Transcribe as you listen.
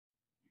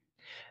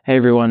Hey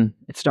everyone,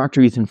 it's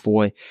Dr. Ethan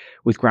Foy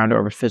with Ground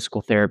Over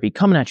Physical Therapy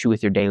coming at you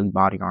with your daily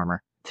body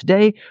armor.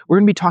 Today, we're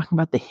going to be talking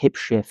about the hip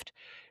shift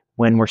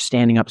when we're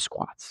standing up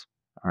squats.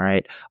 All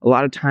right. A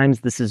lot of times,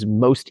 this is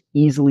most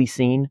easily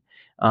seen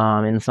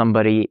in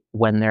somebody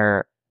when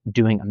they're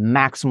doing a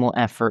maximal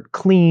effort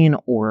clean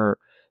or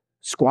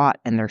squat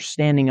and they're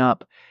standing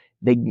up.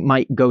 They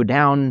might go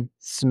down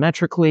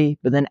symmetrically,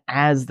 but then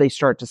as they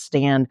start to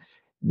stand,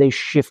 they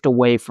shift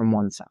away from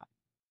one side.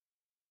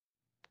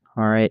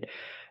 All right.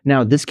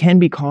 Now, this can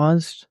be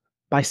caused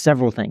by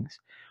several things.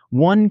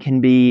 One can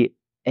be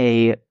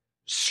a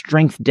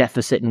strength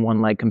deficit in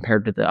one leg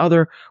compared to the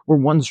other, where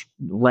one's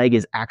leg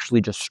is actually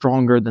just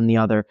stronger than the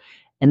other.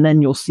 And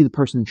then you'll see the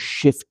person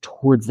shift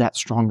towards that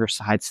stronger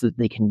side so that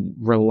they can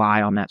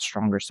rely on that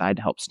stronger side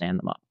to help stand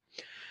them up.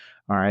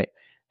 All right.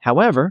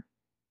 However,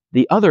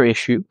 the other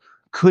issue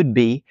could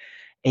be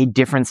a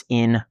difference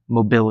in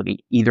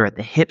mobility, either at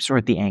the hips or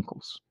at the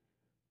ankles.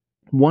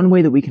 One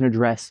way that we can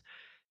address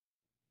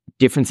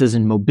differences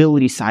in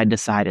mobility side to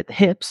side at the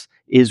hips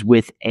is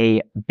with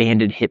a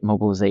banded hip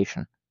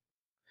mobilization.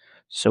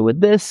 So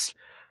with this,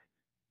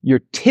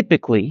 you're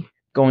typically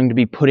going to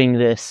be putting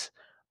this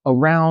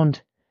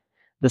around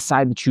the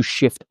side that you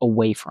shift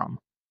away from.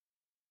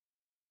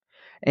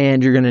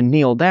 And you're going to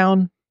kneel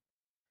down,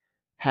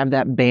 have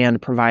that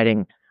band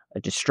providing a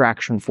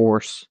distraction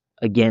force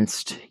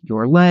against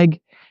your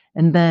leg,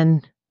 and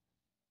then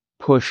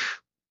push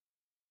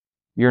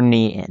your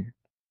knee in.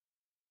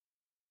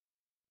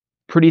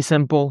 Pretty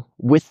simple.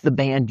 With the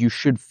band, you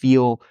should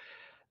feel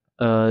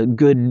a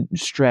good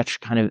stretch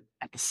kind of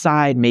at the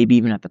side, maybe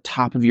even at the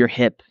top of your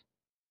hip.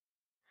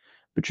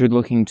 But you're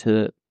looking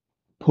to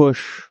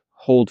push,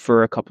 hold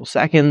for a couple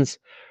seconds,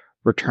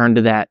 return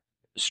to that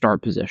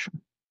start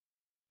position.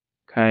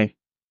 Okay.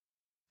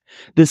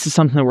 This is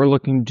something that we're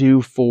looking to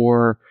do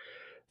for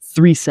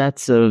 3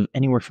 sets of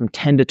anywhere from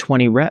 10 to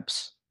 20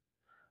 reps.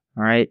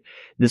 All right.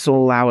 This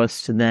will allow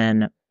us to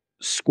then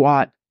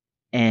squat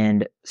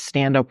and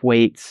stand up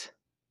weights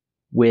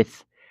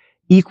with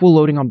equal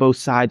loading on both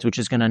sides, which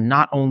is going to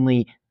not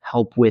only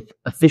help with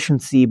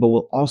efficiency, but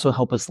will also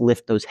help us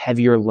lift those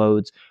heavier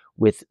loads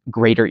with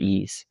greater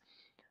ease.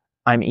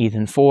 I'm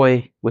Ethan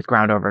Foy with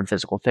Ground Over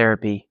Physical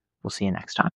Therapy. We'll see you next time.